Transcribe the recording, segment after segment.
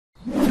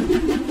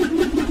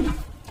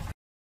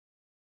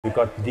We've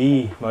got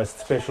the most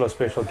special of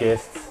special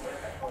guests,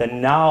 the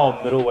now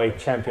middleweight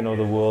champion of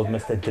the world,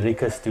 Mr.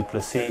 Dricus du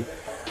Plessis.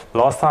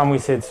 Last time we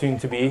said soon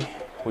to be,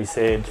 we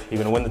said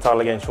you're going to win the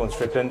title against Sean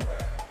Strickland.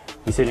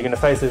 We said you're going to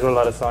face Israel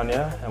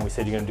Adesanya, and we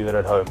said you're going to do it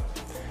at home.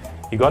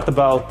 You got the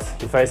belt,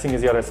 you're facing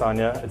Israel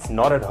Adesanya. It's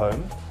not at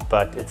home,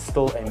 but it's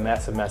still a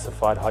massive, massive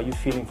fight. How are you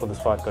feeling for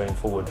this fight going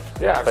forward?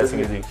 Yeah,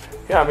 absolutely.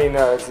 Yeah, I mean,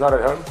 it's not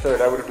at home, so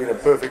that would have been a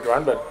perfect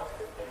run, but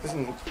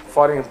listen,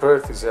 fighting in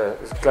Perth is a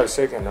close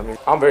second. I mean,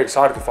 I'm very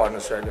excited to fight in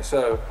Australia,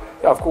 so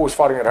yeah, of course,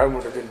 fighting at home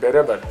would have been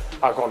better, but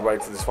I can't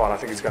wait for this fight. I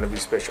think it's going to be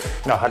special.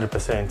 No,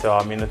 100%.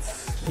 I mean,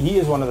 he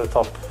is one of the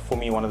top, for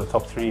me, one of the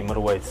top 3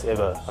 middleweights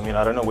ever. I mean,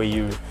 I don't know how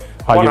you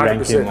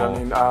rank him. I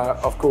mean,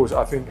 of course,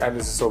 I think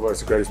Anderson Silva is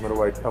the greatest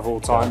middleweight of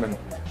all time, and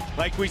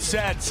like we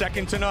said,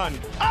 second to none.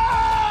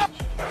 I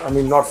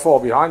mean, not far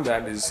behind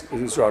that is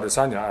Israel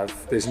Adesanya.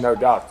 There's no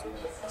doubt.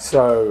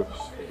 So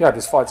yeah,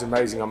 this fight's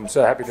amazing. I'm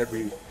so happy that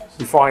we're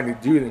finally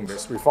doing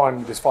this.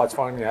 This fight's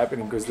finally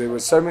happening, because there were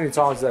so many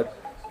times that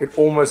it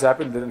almost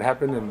happened, didn't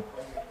happen, and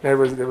there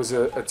was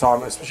a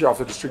time, especially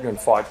after the Strickland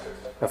fight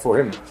for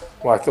him,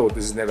 where I thought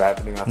this is never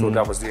happening. I thought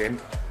that was the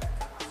end,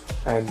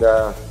 and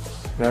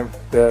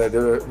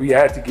we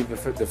had to give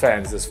the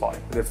fans this fight.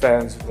 The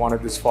fans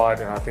wanted this fight,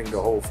 and I think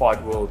the whole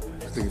fight world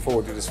is looking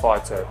forward to this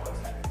fight. So,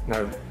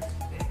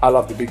 I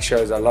love the big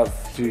shows. I love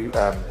to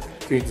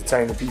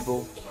entertain the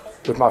people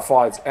with my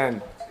fights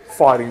and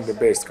fighting the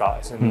best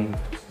guys, and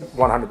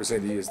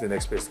 100% he is the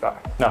next best guy.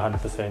 No,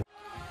 100%.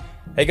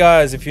 Hey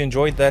guys, if you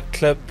enjoyed that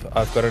clip,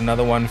 I've got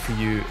another one for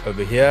you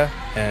over here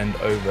and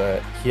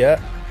over here.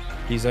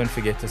 Please don't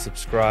forget to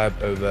subscribe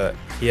over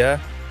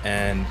here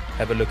and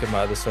have a look at my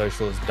other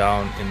socials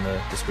down in the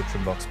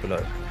description box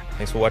below.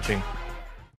 Thanks for watching.